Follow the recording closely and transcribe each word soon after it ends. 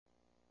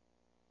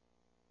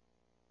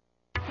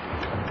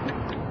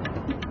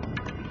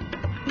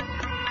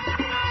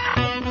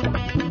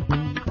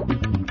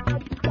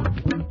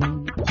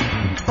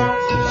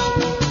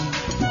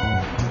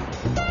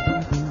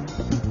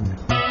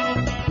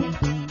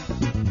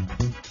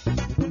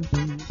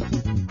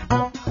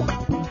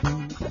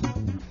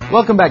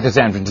Welcome back to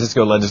San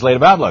Francisco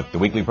Legislative Outlook, the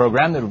weekly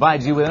program that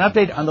provides you with an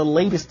update on the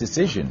latest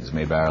decisions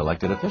made by our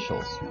elected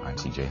officials. I'm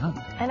C.J. Hunt.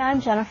 And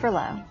I'm Jennifer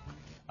Lowe.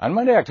 On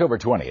Monday, October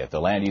 20th, the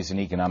Land Use and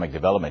Economic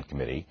Development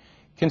Committee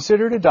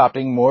considered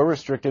adopting more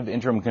restrictive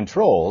interim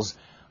controls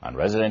on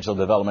residential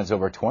developments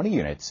over 20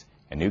 units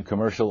and new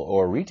commercial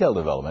or retail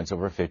developments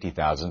over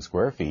 50,000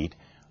 square feet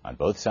on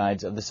both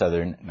sides of the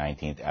southern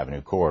 19th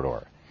Avenue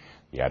corridor.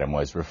 The item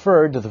was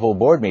referred to the full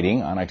board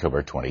meeting on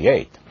October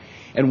 28th.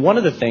 And one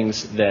of the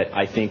things that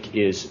I think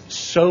is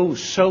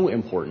so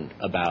important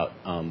about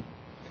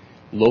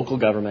local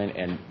government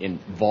and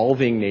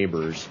involving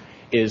neighbors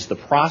is the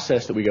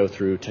process that we go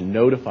through to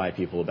notify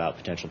people about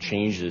potential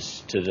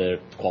changes to the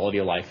quality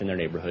of life in their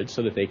neighborhood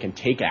so that they can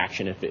take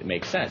action if it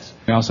makes sense.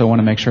 We also want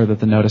to make sure that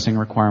the noticing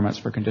requirements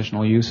for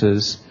conditional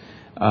uses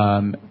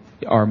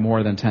are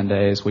more than 10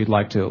 days. We'd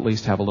like to at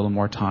least have a little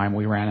more time.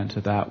 We ran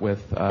into that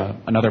with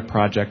another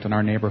project in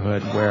our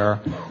neighborhood where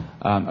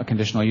a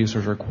conditional use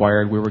was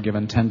required. We were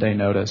given 10-day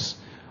notice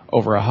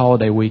over a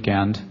holiday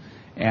weekend,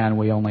 and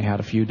we only had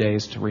a few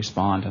days to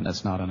respond, and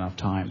that's not enough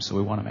time. So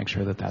we want to make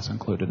sure that that's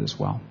included as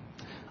well.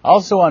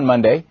 Also on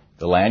Monday,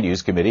 the Land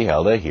Use Committee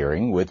held a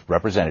hearing with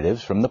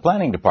representatives from the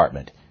Planning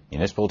Department,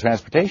 Municipal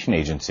Transportation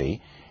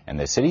Agency, and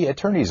the City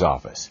Attorney's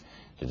Office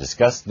to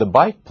discuss the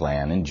bike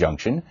plan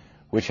injunction,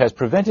 which has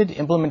prevented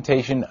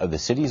implementation of the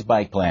city's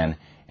bike plan,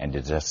 and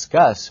to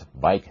discuss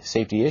bike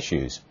safety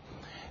issues.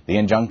 The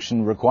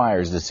injunction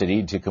requires the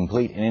city to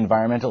complete an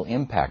environmental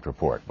impact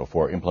report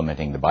before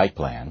implementing the bike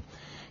plan.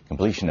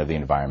 Completion of the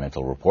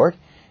environmental report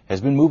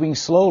has been moving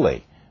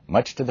slowly,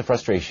 much to the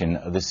frustration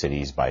of the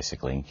city's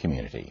bicycling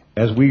community.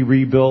 As we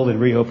rebuild and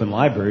reopen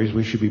libraries,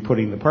 we should be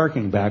putting the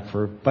parking back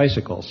for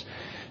bicycles.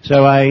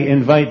 So I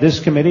invite this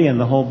committee and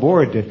the whole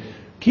board to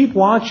keep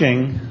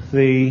watching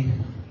the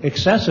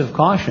excessive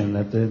caution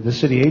that the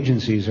city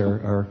agencies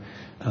are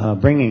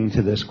bringing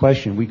to this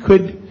question. We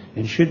could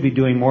and should be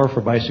doing more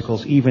for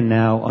bicycles even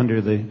now under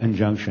the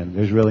injunction.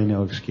 There's really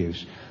no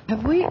excuse.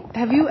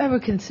 Have you ever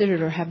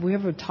considered, or have we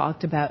ever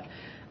talked about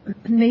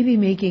maybe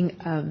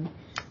making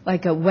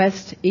like a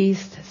west,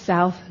 east,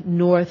 south,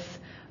 north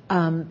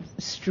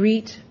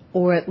street,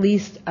 or at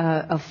least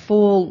a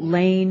full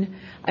lane?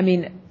 I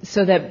mean,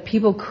 so that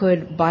people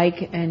could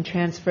bike and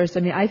transverse.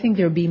 I mean, I think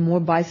there would be more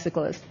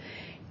bicyclists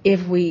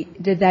if we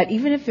did that,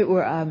 even if it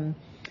were,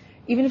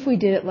 even if we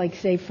did it like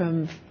say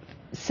from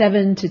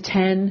 7 to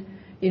 10,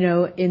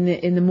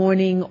 in the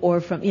morning, or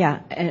from 3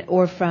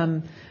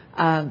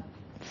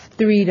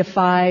 to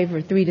 5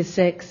 or 3 to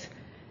 6.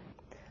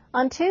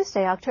 On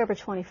Tuesday, October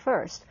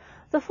 21st,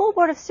 the full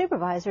Board of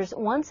Supervisors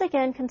once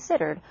again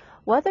considered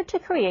whether to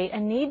create a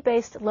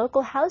need-based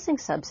local housing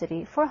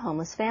subsidy for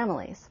homeless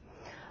families.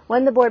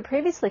 When the board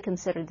previously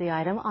considered the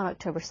item on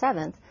October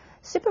 7th,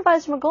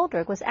 Supervisor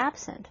McGoldrick was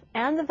absent,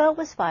 and the vote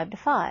was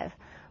 5-5,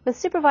 with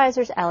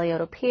Supervisors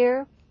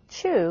Alioto-Peer,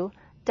 Chu,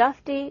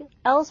 Dufty,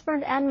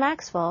 Ellsburn, and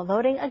Maxwell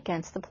voting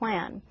against the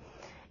plan.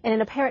 In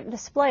an apparent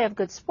display of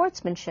good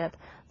sportsmanship,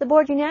 the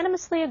board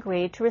unanimously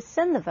agreed to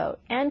rescind the vote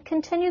and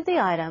continued the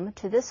item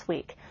to this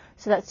week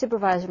so that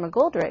Supervisor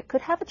McGoldrick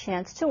could have a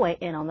chance to weigh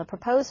in on the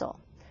proposal.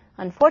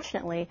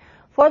 Unfortunately,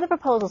 for the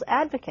proposal's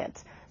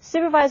advocates,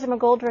 Supervisor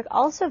McGoldrick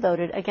also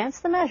voted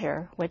against the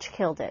measure, which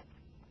killed it.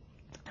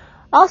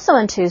 Also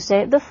on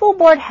Tuesday, the full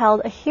board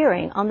held a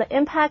hearing on the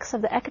impacts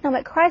of the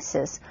economic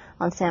crisis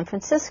on San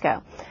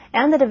Francisco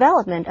and the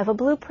development of a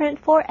blueprint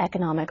for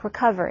economic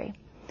recovery.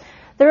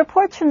 The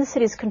reports from the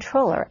city's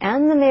controller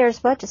and the mayor's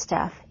budget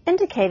staff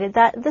indicated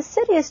that the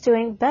city is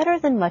doing better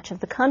than much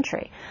of the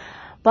country,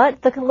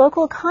 but the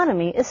local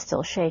economy is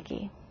still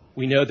shaky.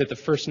 We know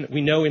that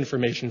we know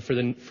information for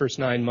the first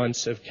 9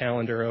 months of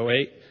calendar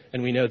 08,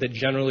 and we know that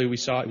generally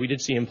we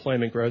did see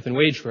employment growth and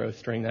wage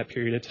growth during that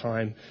period of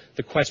time.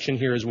 The question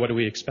here is, what do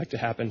we expect to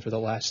happen for the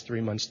last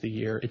 3 months of the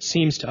year? It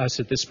seems to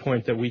us at this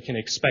point that we can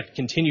expect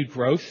continued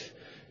growth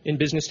in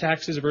business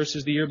taxes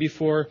versus the year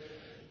before,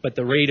 but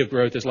the rate of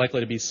growth is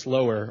likely to be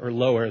slower or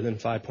lower than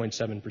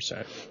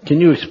 5.7%. Can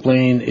you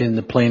explain in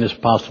the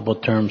plainest possible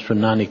terms for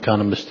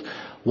non-economists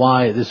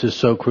why this is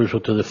so crucial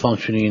to the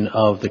functioning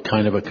of the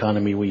kind of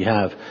economy we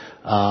have,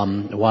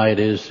 why it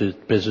is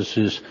that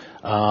businesses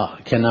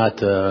cannot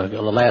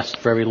last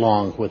very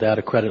long without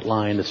a credit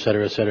line, et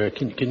cetera, et cetera?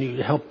 Can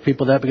you help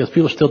people with that? Because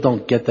people still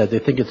don't get that. They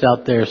think it's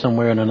out there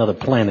somewhere on another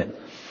planet.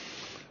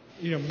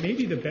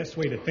 Maybe the best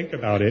way to think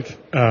about it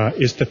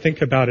is to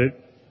think about it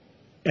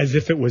as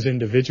if it was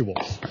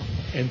individuals.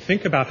 And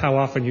think about how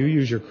often you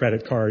use your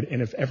credit card,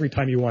 and if every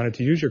time you wanted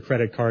to use your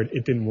credit card,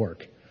 it didn't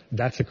work.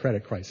 That's a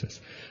credit crisis.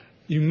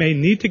 You may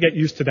need to get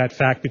used to that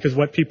fact, because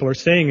what people are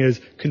saying is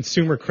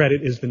consumer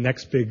credit is the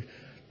next big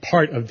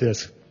part of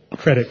this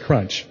credit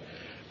crunch.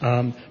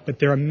 But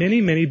there are many,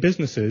 many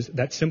businesses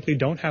that simply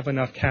don't have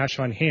enough cash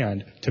on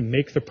hand to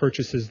make the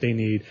purchases they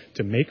need,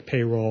 to make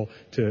payroll,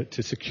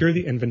 to secure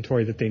the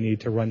inventory that they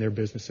need to run their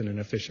business in an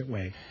efficient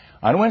way.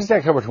 On Wednesday,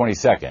 October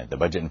 22nd, the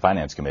Budget and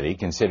Finance Committee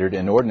considered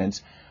an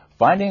ordinance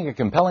finding a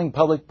compelling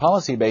public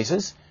policy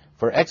basis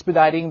for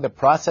expediting the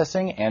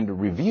processing and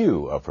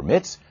review of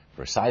permits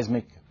for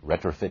seismic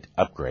retrofit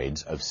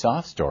upgrades of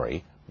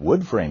soft-story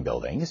wood frame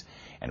buildings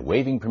and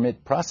waiving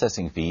permit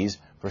processing fees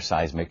for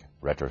seismic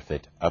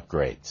retrofit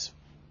upgrades.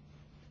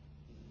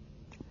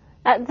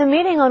 At the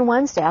meeting on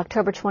Wednesday,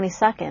 October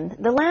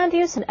 22nd, the Land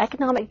Use and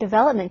Economic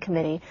Development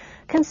Committee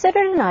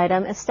considered an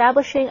item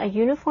establishing a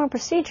uniform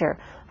procedure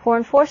for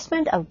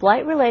enforcement of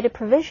blight-related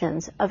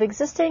provisions of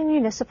existing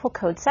municipal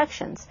code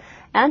sections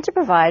and to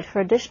provide for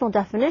additional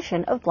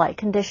definition of blight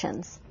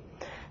conditions.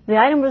 The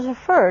item was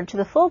referred to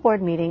the full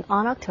board meeting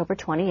on October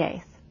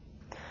 28th.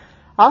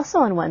 Also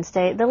on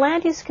Wednesday, the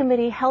Land Use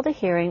Committee held a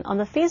hearing on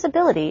the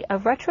feasibility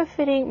of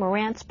retrofitting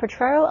Morant's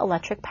Potrero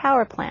Electric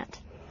Power Plant.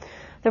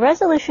 The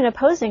resolution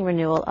opposing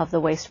renewal of the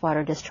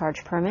wastewater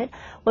discharge permit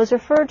was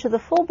referred to the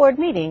full board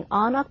meeting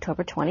on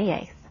October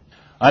 28th.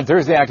 On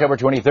Thursday, October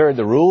 23rd,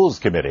 the Rules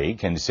Committee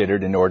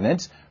considered an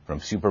ordinance from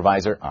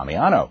Supervisor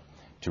Amiano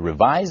to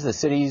revise the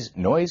city's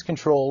noise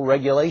control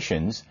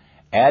regulations,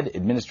 add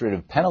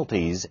administrative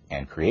penalties,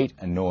 and create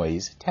a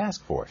noise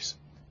task force.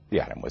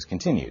 The item was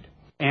continued.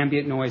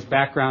 Ambient noise,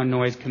 background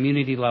noise,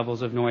 community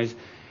levels of noise.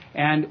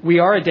 And we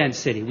are a dense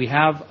city. We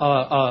have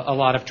a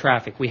lot of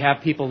traffic. We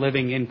have people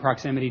living in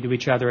proximity to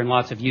each other and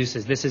lots of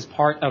uses. This is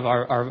part of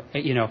our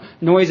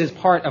noise is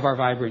part of our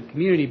vibrant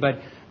community. But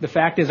the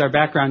fact is our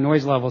background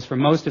noise levels for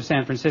most of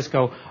San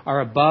Francisco are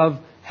above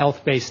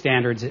health-based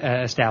standards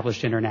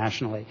established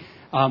internationally.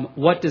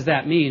 What does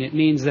that mean? It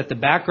means that the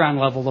background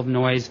level of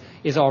noise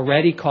is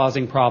already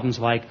causing problems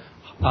like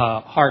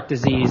heart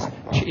disease,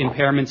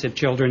 impairments of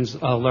children's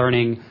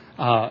learning,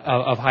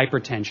 of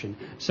hypertension.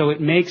 So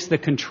it makes the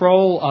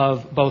control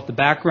of both the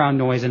background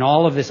noise and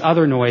all of this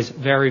other noise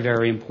very,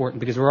 very important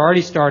because we're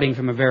already starting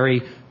from a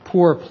very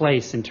poor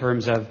place in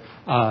terms of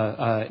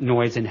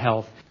noise and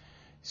health.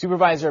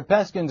 Supervisor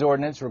Peskin's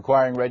ordinance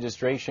requiring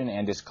registration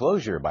and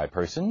disclosure by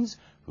persons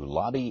who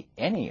lobby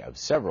any of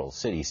several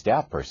city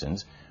staff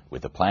persons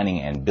with the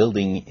planning and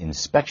building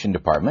inspection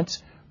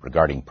departments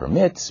regarding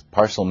permits,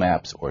 parcel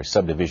maps, or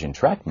subdivision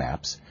tract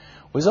maps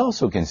was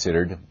also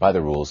considered by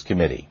the Rules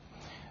Committee.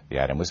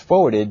 The item was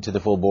forwarded to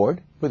the full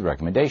board with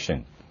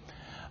recommendation.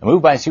 A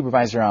move by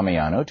Supervisor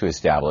Amiano to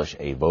establish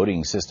a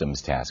voting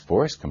systems task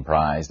force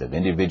comprised of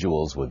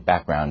individuals with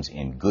backgrounds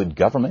in good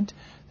government,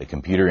 the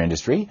computer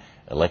industry,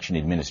 election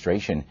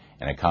administration,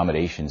 and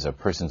accommodations of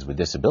persons with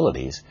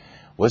disabilities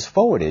was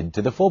forwarded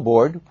to the full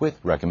board with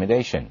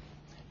recommendation.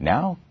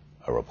 Now,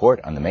 a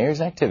report on the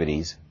mayor's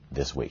activities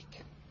this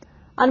week.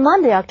 On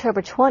Monday,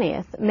 October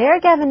 20th,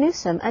 Mayor Gavin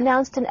Newsom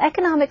announced an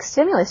economic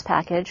stimulus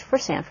package for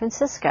San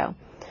Francisco.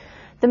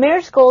 The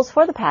mayor's goals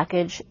for the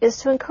package is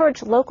to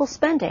encourage local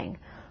spending,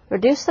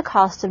 reduce the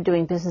cost of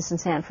doing business in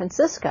San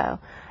Francisco,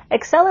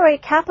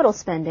 accelerate capital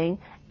spending,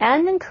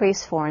 and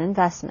increase foreign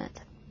investment.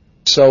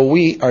 So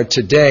we are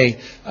today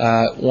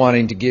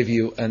wanting to give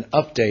you an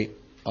update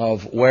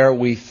of where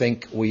we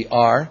think we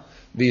are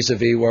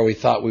vis-a-vis where we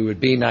thought we would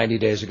be 90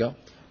 days ago,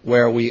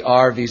 where we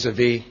are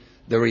vis-a-vis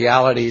the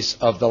realities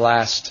of the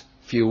last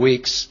few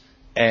weeks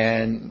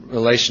and in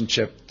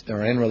relationship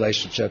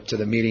to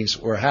the meetings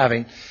we're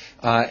having,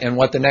 and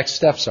what the next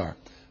steps are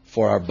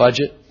for our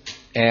budget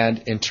and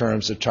in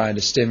terms of trying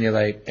to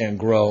stimulate and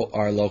grow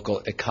our local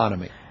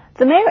economy.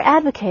 The mayor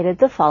advocated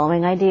the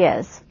following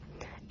ideas.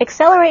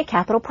 Accelerate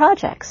capital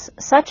projects,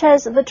 such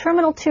as the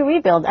Terminal 2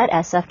 rebuild at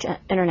SF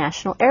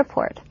International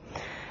Airport,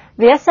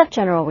 the SF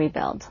General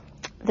rebuild,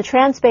 the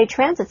Trans-Bay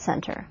Transit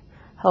Center,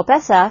 Hope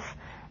SF,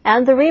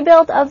 and the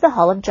rebuild of the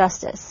Hall of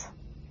Justice.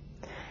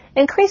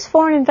 Increase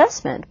foreign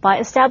investment by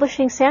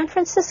establishing San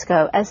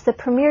Francisco as the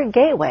premier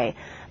gateway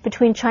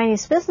between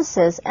Chinese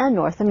businesses and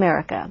North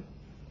America.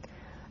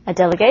 A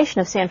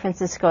delegation of San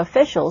Francisco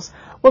officials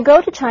will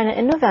go to China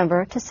in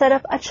November to set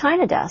up a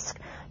China desk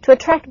to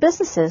attract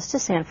businesses to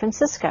San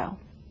Francisco.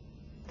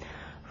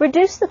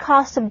 Reduce the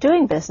cost of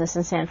doing business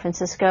in San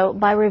Francisco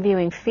by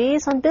reviewing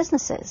fees on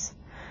businesses,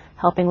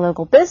 helping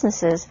local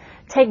businesses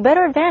take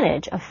better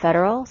advantage of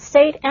federal,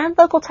 state, and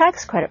local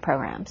tax credit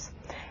programs,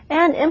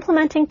 and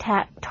implementing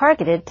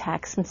targeted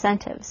tax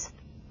incentives.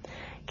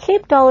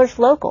 Keep dollars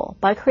local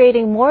by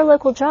creating more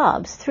local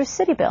jobs through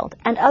CityBuild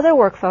and other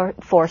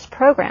workforce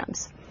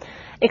programs,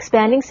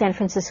 expanding San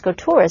Francisco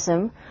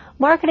tourism,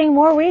 marketing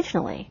more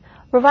regionally,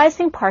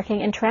 revising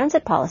parking and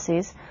transit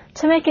policies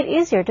to make it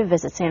easier to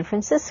visit San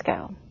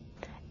Francisco,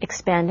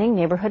 expanding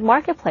neighborhood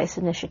marketplace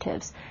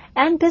initiatives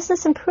and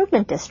business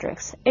improvement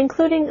districts,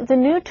 including the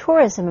new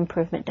Tourism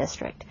Improvement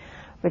District,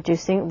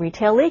 reducing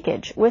retail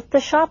leakage with the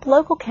Shop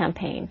Local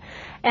campaign,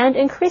 and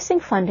increasing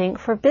funding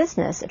for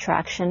business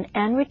attraction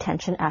and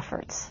retention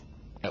efforts.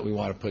 We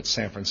want to put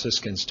San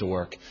Franciscans to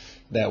work,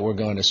 that we're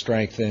going to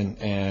strengthen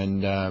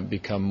and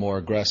become more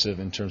aggressive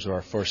in terms of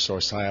our first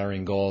source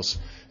hiring goals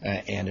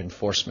and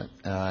enforcement,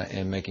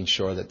 and making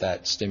sure that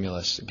that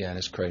stimulus, again,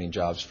 is creating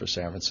jobs for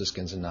San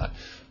Franciscans and not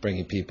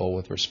bringing people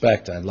with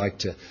respect. I'd like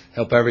to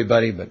help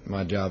everybody, but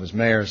my job as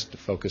mayor is to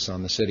focus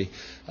on the city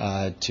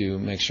to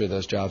make sure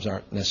those jobs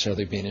aren't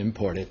necessarily being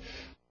imported.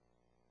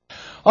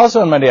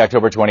 Also on Monday,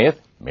 October 20th,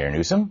 Mayor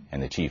Newsom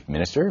and the Chief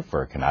Minister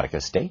for Karnataka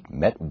State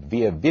met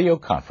via video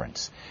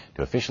conference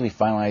to officially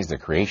finalize the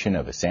creation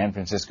of a San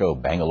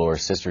Francisco-Bangalore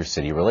sister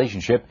city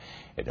relationship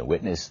and to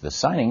witness the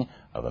signing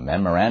of a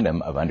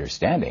memorandum of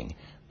understanding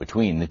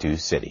between the two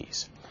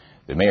cities.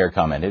 The mayor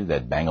commented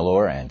that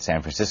Bangalore and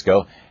San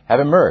Francisco have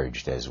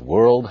emerged as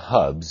world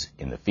hubs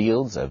in the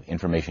fields of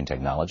information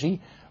technology,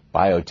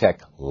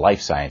 biotech,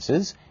 life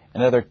sciences,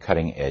 and other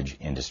cutting-edge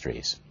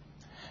industries.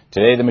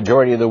 Today, the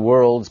majority of the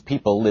world's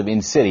people live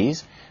in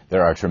cities.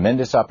 There are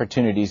tremendous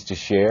opportunities to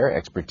share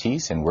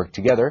expertise and work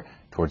together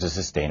towards a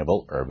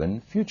sustainable urban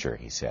future,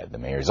 he said. The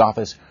mayor's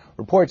office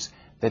reports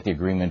that the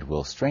agreement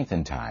will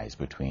strengthen ties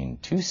between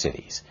two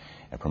cities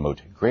and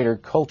promote greater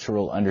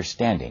cultural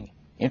understanding,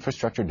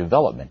 infrastructure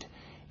development,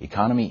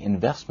 economy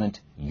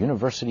investment,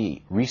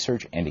 university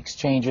research and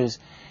exchanges,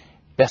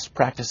 best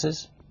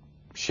practices,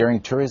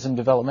 sharing tourism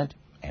development,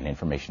 and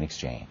information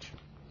exchange.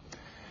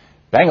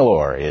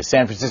 Bangalore is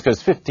San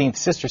Francisco's 15th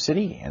sister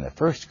city and the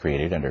first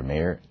created under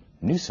Mayor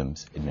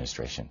Newsom's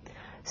administration.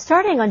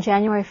 Starting on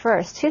January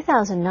 1st,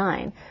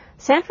 2009,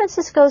 San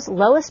Francisco's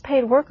lowest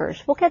paid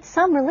workers will get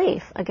some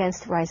relief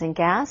against rising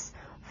gas,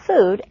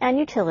 food, and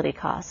utility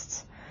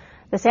costs.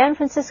 The San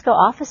Francisco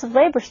Office of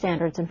Labor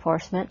Standards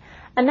Enforcement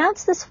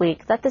announced this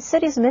week that the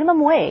city's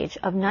minimum wage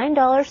of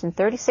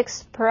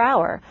 $9.36 per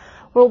hour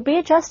will be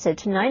adjusted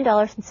to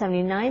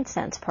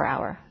 $9.79 per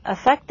hour,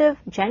 effective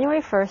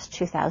January 1st,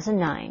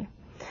 2009.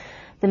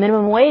 The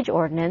minimum wage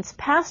ordinance,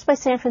 passed by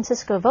San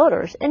Francisco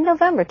voters in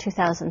November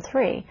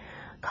 2003,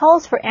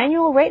 calls for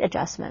annual rate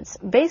adjustments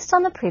based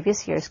on the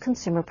previous year's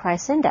consumer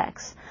price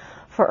index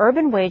for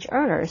urban wage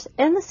earners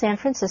in the San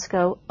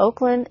Francisco,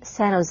 Oakland,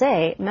 San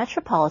Jose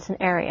metropolitan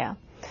area.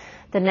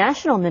 The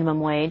national minimum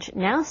wage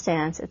now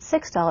stands at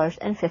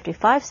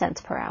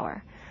 $6.55 per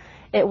hour.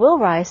 It will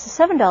rise to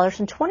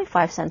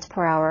 $7.25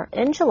 per hour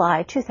in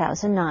July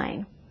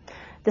 2009.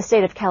 The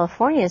state of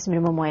California's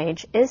minimum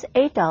wage is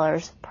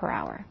 $8 per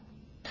hour.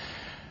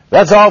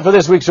 That's all for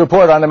this week's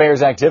report on the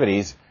mayor's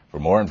activities. For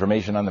more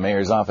information on the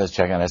mayor's office,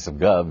 check out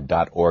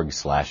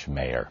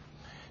sfgov.org/mayor.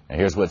 Now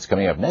here's what's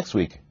coming up next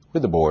week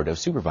with the Board of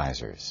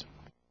Supervisors.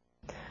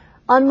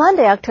 On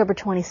Monday, October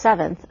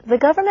 27th, the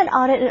Government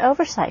Audit and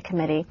Oversight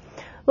Committee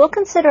will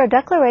consider a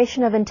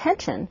declaration of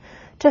intention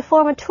to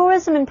form a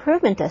tourism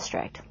improvement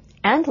district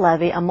and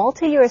levy a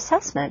multi-year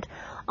assessment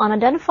on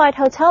identified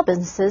hotel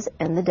businesses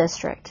in the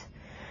district.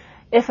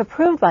 If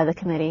approved by the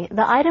committee,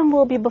 the item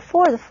will be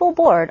before the full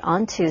board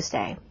on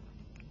Tuesday.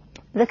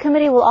 The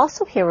committee will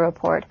also hear a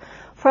report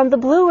from the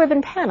Blue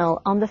Ribbon Panel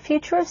on the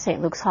future of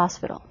St. Luke's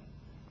Hospital.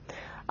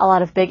 A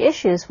lot of big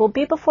issues will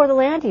be before the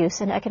Land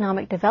Use and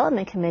Economic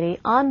Development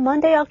Committee on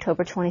Monday,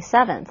 October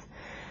 27th.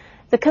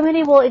 The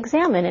committee will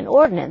examine an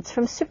ordinance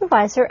from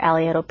Supervisor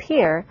Alioto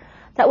Pierre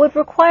that would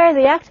require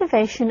the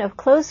activation of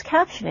closed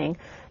captioning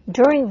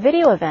during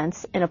video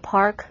events in a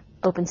park,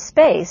 open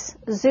space,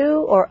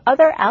 zoo, or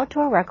other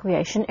outdoor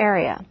recreation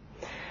area.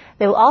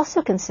 They will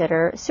also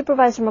consider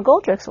Supervisor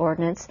McGoldrick's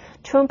ordinance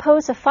to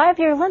impose a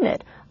 5-year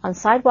limit on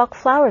sidewalk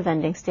flower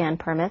vending stand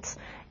permits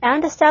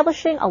and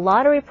establishing a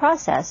lottery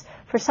process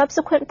for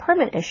subsequent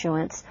permit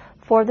issuance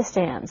for the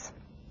stands.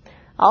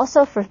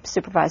 Also for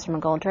Supervisor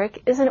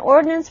McGoldrick is an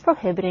ordinance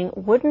prohibiting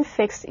wooden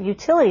fixed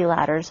utility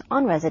ladders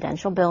on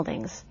residential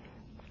buildings.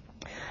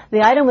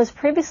 The item was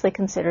previously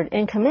considered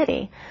in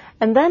committee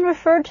and then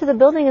referred to the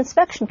Building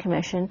Inspection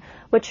Commission,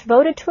 which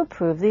voted to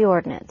approve the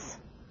ordinance.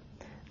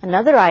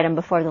 Another item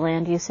before the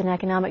Land Use and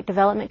Economic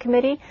Development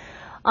Committee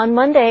on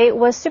Monday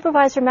was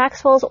Supervisor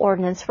Maxwell's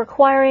ordinance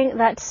requiring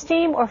that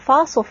steam or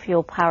fossil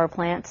fuel power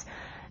plants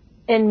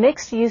in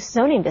mixed-use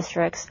zoning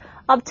districts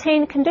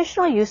obtain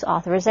conditional use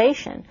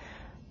authorization.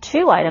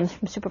 2 items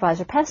from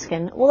Supervisor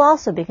Peskin will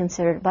also be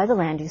considered by the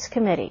Land Use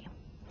Committee.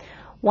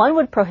 One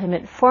would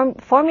prohibit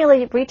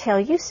formula retail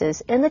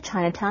uses in the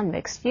Chinatown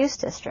mixed-use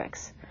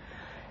districts.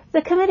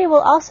 The committee will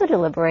also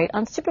deliberate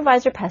on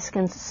Supervisor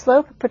Peskin's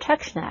Slope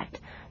Protection Act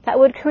that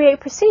would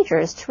create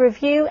procedures to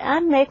review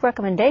and make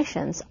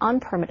recommendations on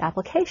permit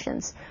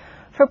applications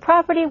for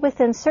property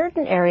within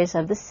certain areas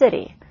of the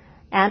city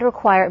and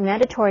require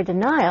mandatory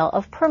denial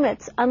of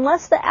permits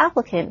unless the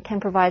applicant can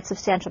provide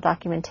substantial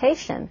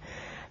documentation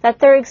that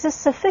there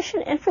exists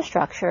sufficient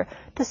infrastructure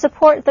to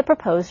support the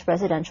proposed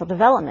residential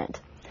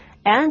development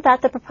and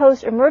that the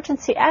proposed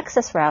emergency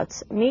access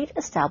routes meet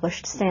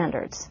established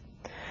standards.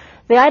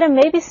 The item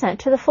may be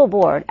sent to the full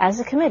board as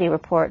a committee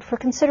report for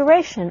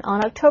consideration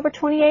on October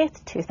 28,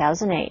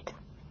 2008.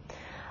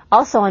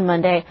 Also on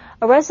Monday,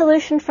 a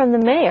resolution from the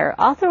mayor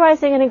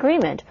authorizing an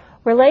agreement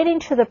relating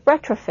to the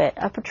retrofit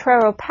of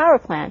Potrero Power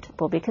Plant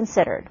will be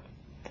considered.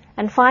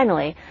 And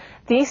finally,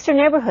 the Eastern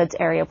Neighborhoods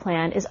Area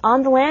Plan is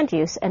on the Land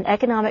Use and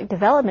Economic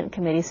Development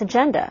Committee's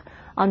agenda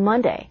on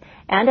Monday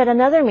and at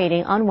another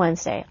meeting on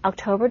Wednesday,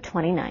 October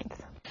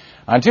 29th.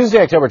 On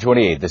Tuesday, October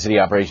 28th, the City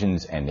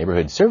Operations and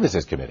Neighborhood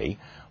Services Committee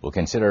will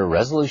consider a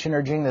resolution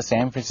urging the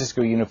San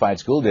Francisco Unified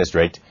School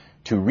District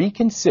to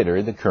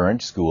reconsider the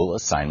current school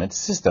assignment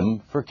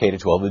system for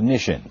K-12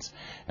 admissions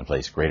and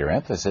place greater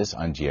emphasis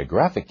on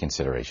geographic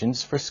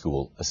considerations for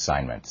school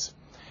assignments.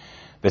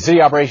 The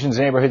City Operations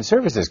and Neighborhood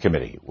Services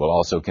Committee will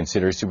also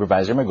consider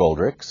Supervisor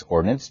McGoldrick's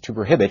ordinance to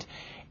prohibit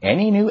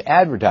any new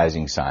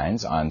advertising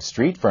signs on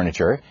street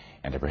furniture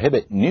and to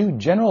prohibit new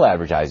general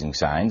advertising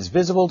signs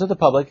visible to the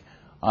public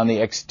on the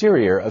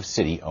exterior of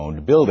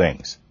city-owned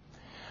buildings.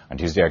 On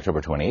Tuesday,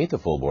 October 28th, the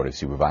full Board of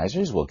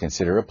Supervisors will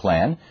consider a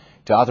plan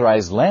to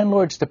authorize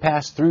landlords to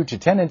pass through to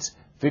tenants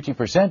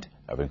 50%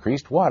 of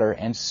increased water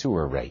and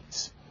sewer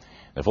rates.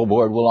 The full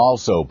Board will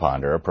also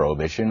ponder a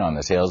prohibition on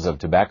the sales of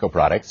tobacco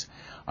products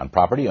on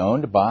property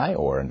owned by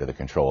or under the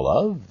control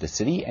of the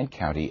City and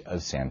County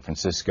of San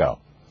Francisco.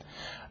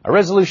 A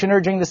resolution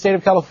urging the State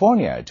of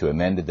California to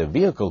amend the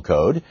Vehicle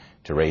Code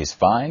to raise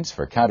fines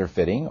for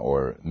counterfeiting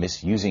or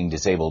misusing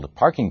disabled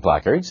parking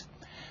placards.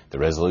 The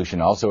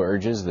resolution also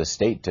urges the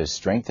state to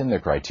strengthen the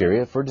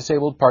criteria for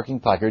disabled parking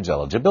placards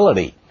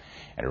eligibility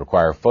and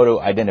require photo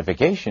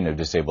identification of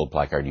disabled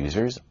placard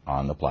users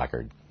on the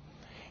placard.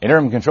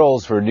 Interim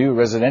controls for new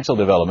residential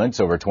developments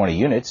over 20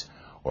 units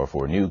or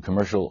for new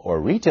commercial or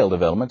retail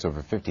developments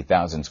over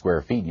 50,000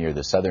 square feet near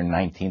the southern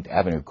 19th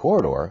Avenue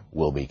corridor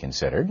will be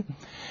considered,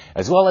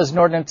 as well as an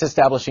ordinance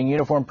establishing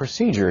uniform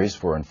procedures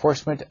for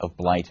enforcement of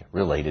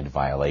blight-related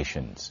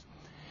violations.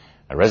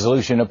 A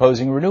resolution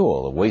opposing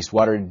renewal of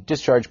wastewater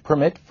discharge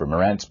permit for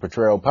Marantz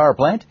Potrero Power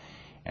Plant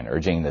and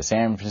urging the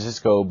San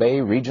Francisco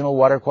Bay Regional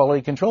Water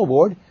Quality Control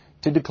Board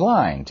to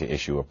decline to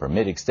issue a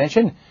permit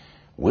extension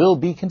will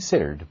be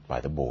considered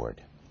by the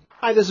board.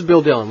 Hi, this is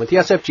Bill Dillon with the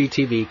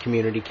SFG-TV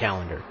Community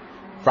Calendar.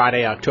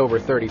 Friday, October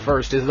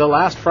 31st is the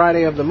last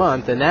Friday of the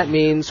month, and that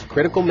means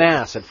Critical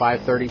Mass at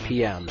 5:30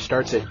 p.m.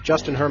 Starts at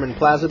Justin Herman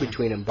Plaza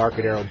between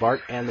Embarcadero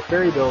BART and the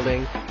Ferry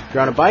Building. If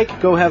you're on a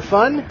bike, go have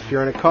fun. If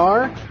you're in a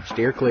car,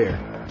 steer clear.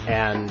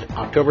 And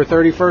October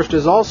 31st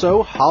is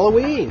also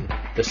Halloween.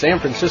 The San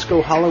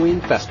Francisco Halloween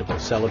Festival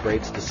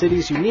celebrates the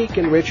city's unique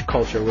and rich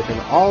culture with an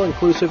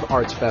all-inclusive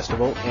arts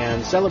festival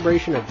and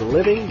celebration of the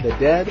living, the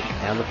dead,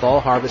 and the fall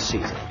harvest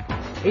season.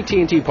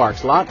 AT&T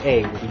Park's Lot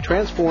A will be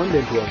transformed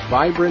into a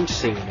vibrant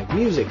scene of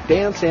music,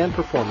 dance, and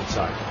performance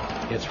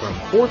art. It's from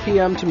 4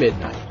 p.m. to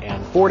midnight,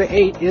 and 4 to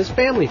 8 is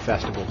Family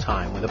Festival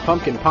time with a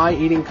pumpkin pie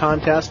eating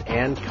contest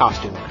and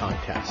costume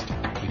contest.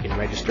 You can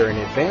register in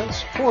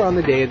advance or on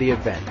the day of the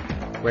event.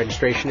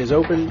 Registration is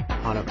open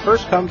on a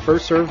first-come,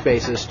 first-served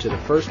basis to the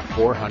first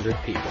 400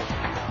 people.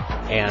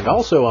 And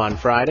also on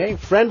Friday,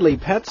 friendly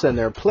pets and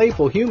their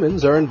playful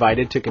humans are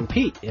invited to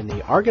compete in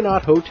the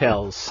Argonaut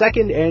Hotel's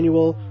second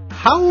annual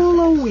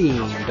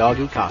Halloween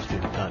Doggy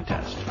Costume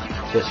Contest.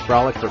 This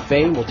frolic for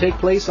fame will take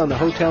place on the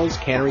hotel's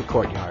cannery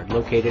courtyard,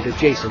 located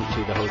adjacent to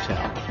the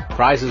hotel.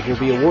 Prizes will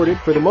be awarded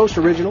for the most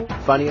original,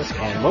 funniest,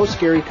 and most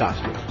scary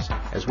costumes,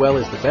 as well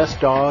as the best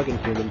dog and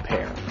human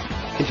pair.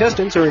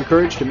 Contestants are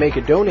encouraged to make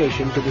a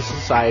donation to the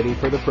Society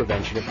for the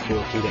Prevention of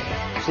Cruelty to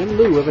Animals in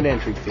lieu of an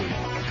entry fee.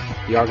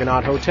 The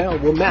Argonaut Hotel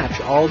will match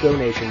all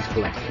donations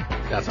collected.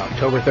 That's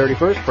October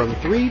 31st from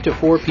 3 to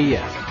 4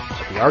 p.m.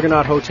 at the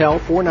Argonaut Hotel,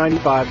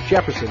 495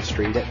 Jefferson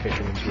Street at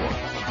Fisherman's Wharf.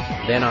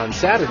 Then on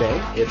Saturday,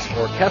 it's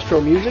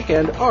orchestral music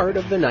and art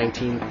of the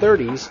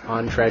 1930s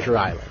on Treasure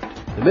Island.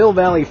 The Mill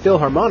Valley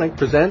Philharmonic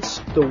presents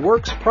the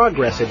Works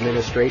Progress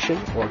Administration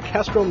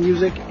Orchestral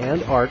Music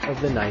and Art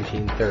of the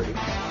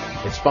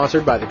 1930s. It's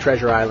sponsored by the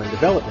Treasure Island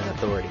Development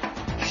Authority.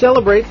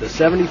 Celebrate the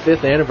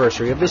 75th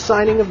anniversary of the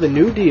signing of the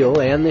New Deal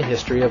and the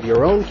history of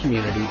your own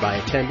community by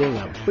attending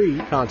a free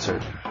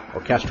concert.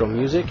 Orchestral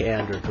music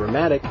and or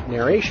dramatic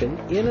narration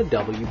in a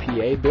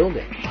WPA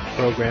building. The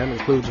program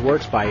includes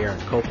works by Aaron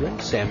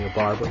Copland, Samuel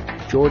Barber,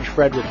 George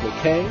Frederick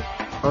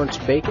McKay,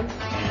 Ernst Bacon,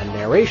 and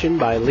narration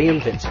by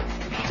Liam Vincent.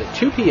 It's at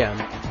 2 p.m.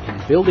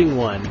 in Building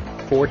 1,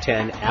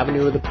 410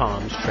 Avenue of the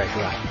Palms, Treasure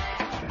Island.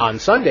 On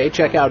Sunday,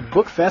 check out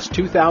Bookfest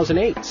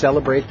 2008.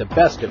 Celebrate the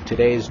best of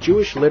today's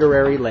Jewish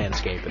literary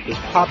landscape at this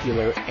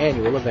popular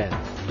annual event.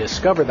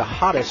 Discover the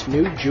hottest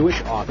new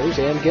Jewish authors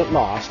and get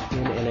lost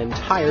in an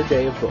entire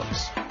day of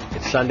books.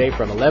 It's Sunday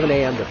from 11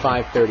 a.m. to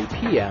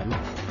 5:30 p.m.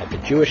 at the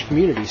Jewish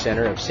Community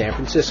Center of San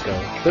Francisco,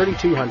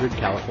 3200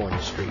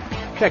 California Street.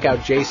 Check out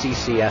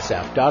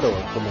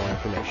jccsf.org for more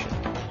information.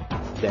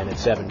 Then at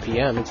 7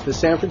 p.m., it's the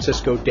San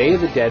Francisco Day of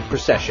the Dead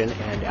procession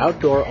and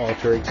outdoor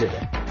altar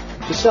exhibit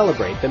to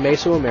celebrate the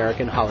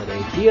Mesoamerican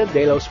holiday Dia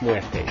de los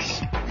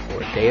Muertos, or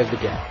Day of the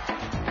Dead.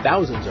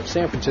 Thousands of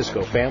San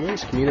Francisco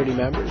families, community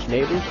members,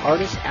 neighbors,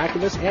 artists,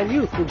 activists, and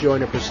youth will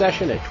join a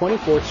procession at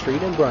 24th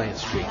Street and Bryant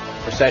Street.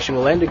 The procession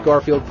will end at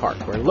Garfield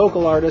Park, where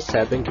local artists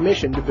have been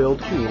commissioned to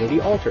build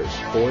community altars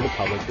for the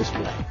public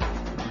display.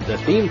 The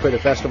theme for the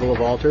Festival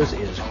of Altars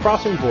is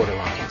Crossing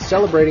Borderlines,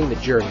 celebrating the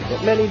journey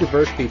that many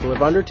diverse people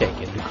have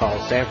undertaken to call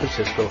San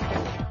Francisco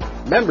home.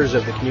 Members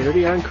of the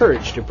community are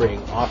encouraged to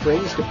bring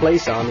offerings to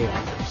place on the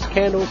altars.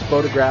 Candles,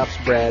 photographs,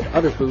 bread,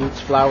 other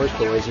foods, flowers,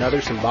 toys, and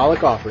other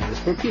symbolic offerings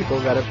for people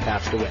that have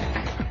passed away.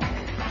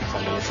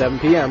 Sunday at 7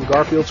 p.m.,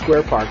 Garfield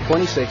Square Park,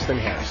 26th and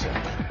Harrison.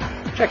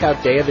 Check out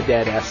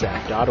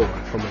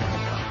dayofthedeadsf.org for more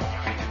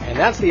info. And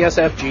that's the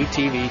SFG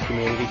TV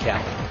Community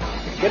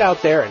Calendar. Get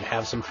out there and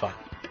have some fun.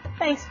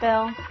 Thanks,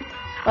 Bill.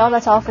 Well,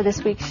 that's all for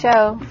this week's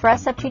show. For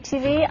SFG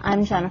TV,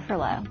 I'm Jennifer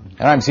Lowe.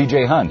 And I'm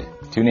CJ Hund.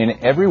 Tune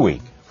in every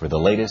week for the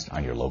latest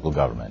on your local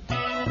government.